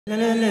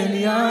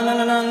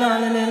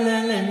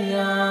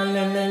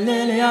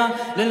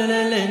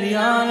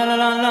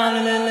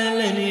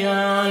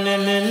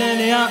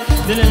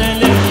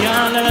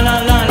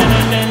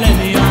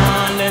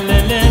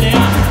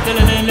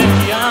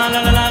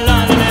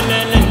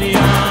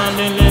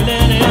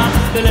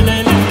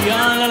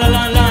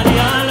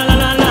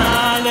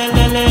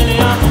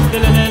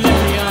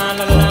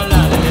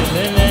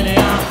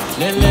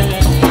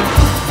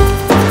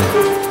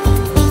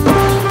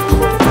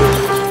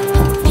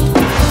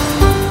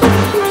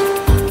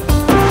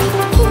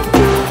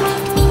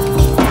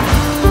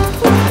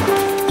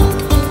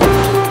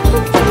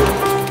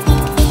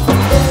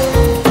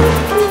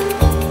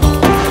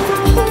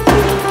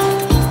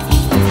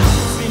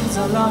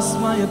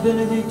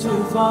Ability to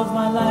evolve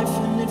my life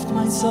and lift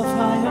myself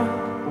higher.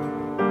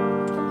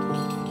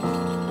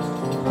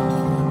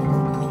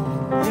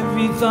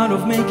 Every thought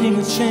of making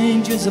a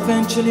change is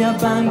eventually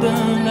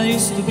abandoned. I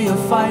used to be a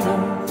fighter,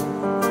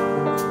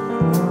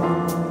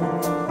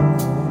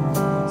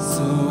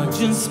 so I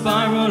just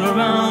spiral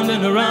around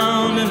and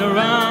around and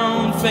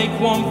around, fake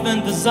warmth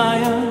and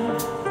desire.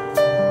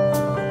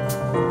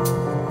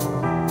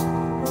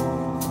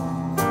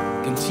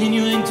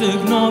 Continuing to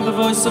ignore the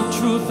voice of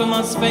truth, I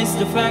must face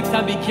the fact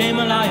I became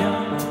a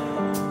liar.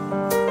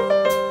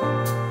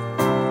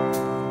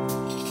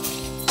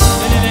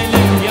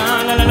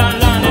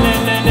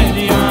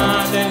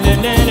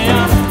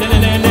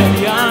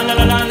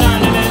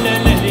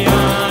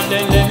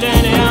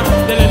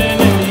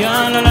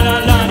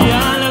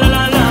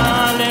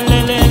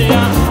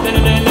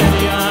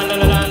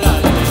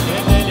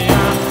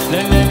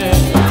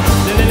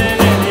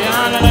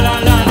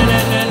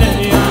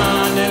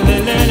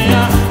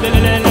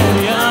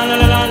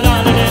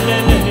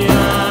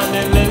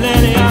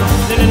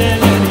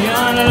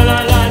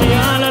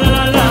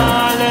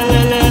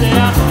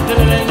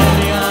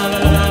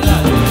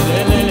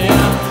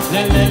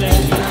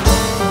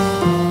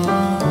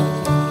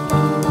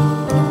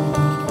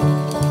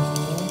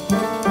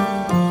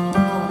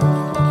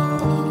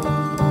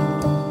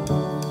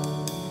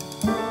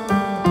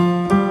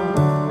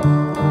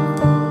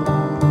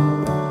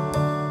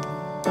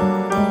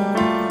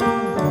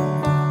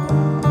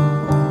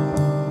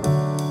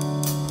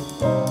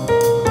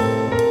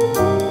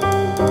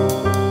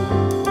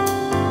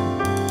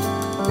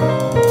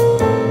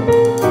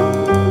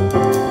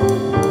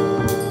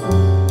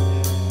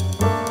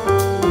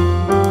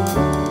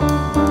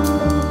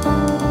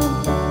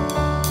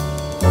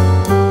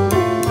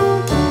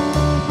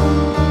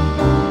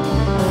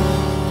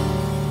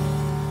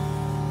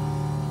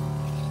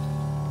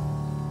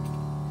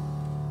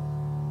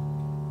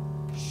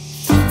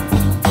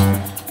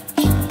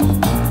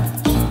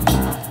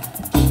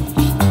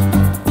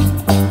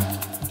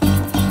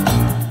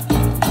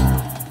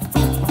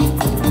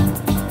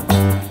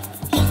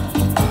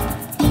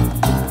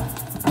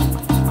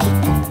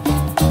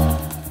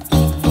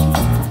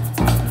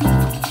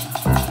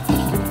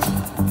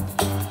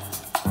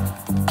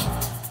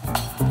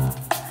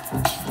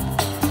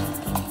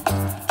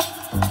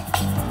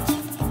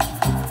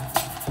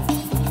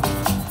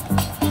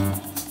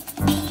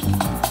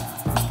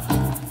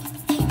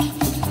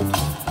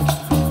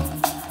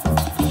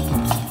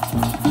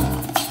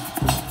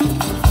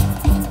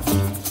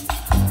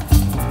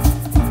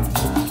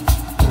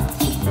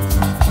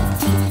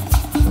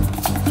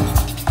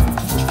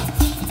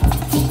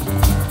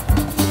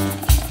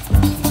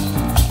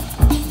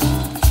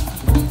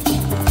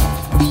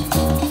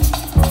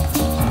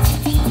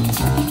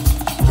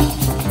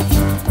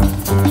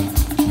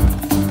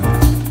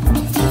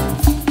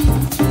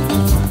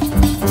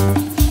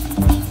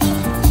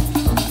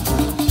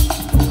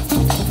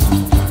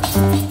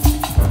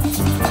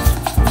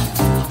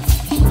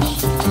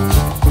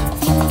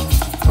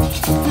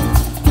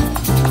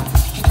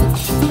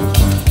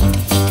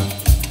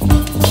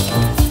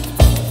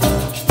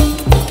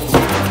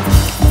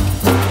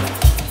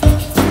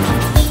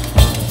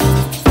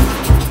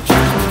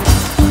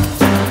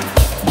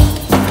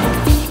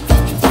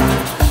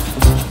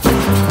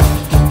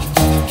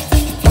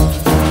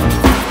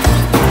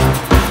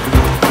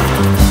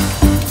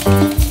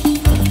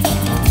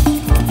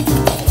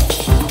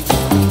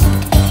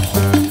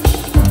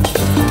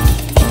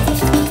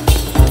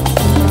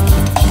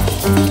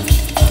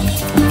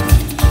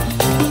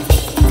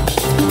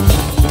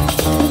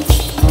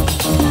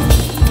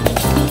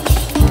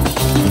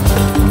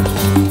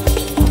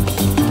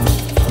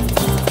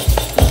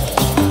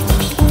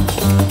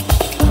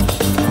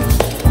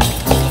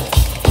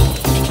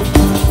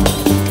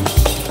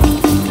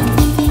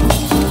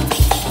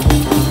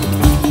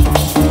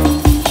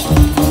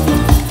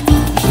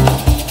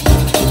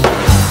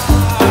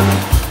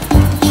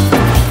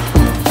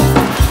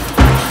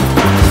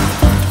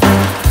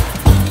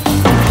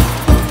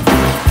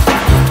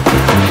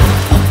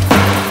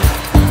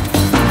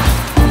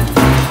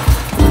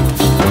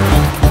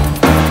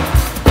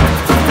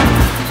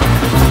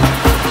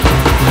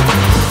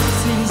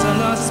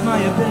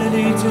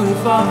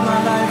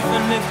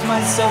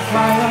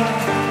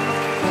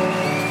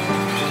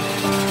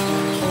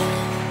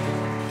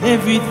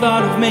 Every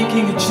thought of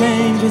making a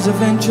change is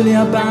eventually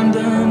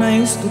abandoned. I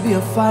used to be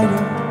a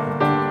fighter,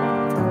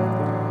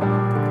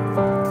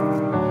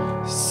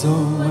 so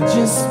I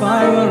just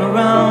spiral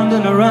around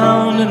and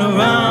around and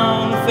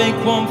around, fake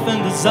warmth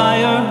and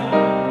desire,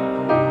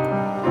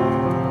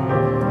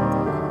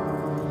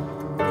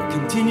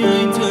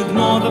 continuing to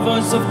ignore the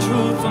voice of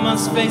truth. I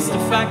must face the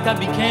fact I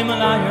became a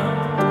liar.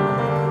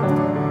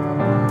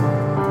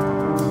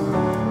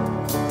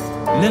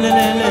 La la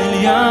la la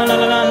la la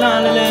la la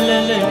la la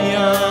la la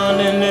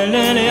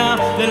la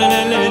la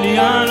la la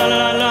la la la